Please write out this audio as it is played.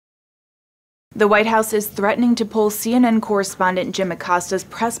The White House is threatening to pull CNN correspondent Jim Acosta's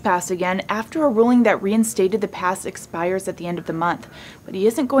press pass again after a ruling that reinstated the pass expires at the end of the month. But he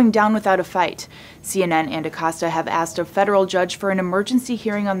isn't going down without a fight. CNN and Acosta have asked a federal judge for an emergency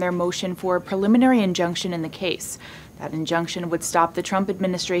hearing on their motion for a preliminary injunction in the case. That injunction would stop the Trump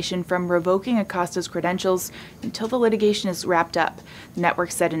administration from revoking Acosta's credentials until the litigation is wrapped up. The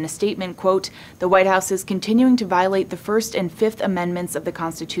network said in a statement, quote, "The White House is continuing to violate the First and Fifth Amendments of the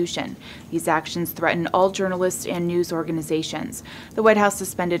Constitution. These actions threaten all journalists and news organizations." The White House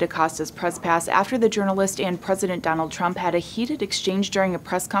suspended Acosta's press pass after the journalist and President Donald Trump had a heated exchange during a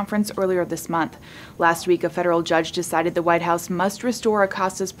press conference earlier this month. Last week, a federal judge decided the White House must restore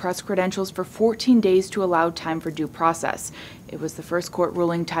Acosta's press credentials for 14 days to allow time for due process. It was the first court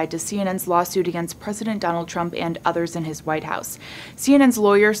ruling tied to CNN's lawsuit against President Donald Trump and others in his White House. CNN's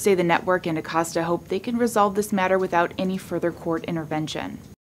lawyers say the network and Acosta hope they can resolve this matter without any further court intervention.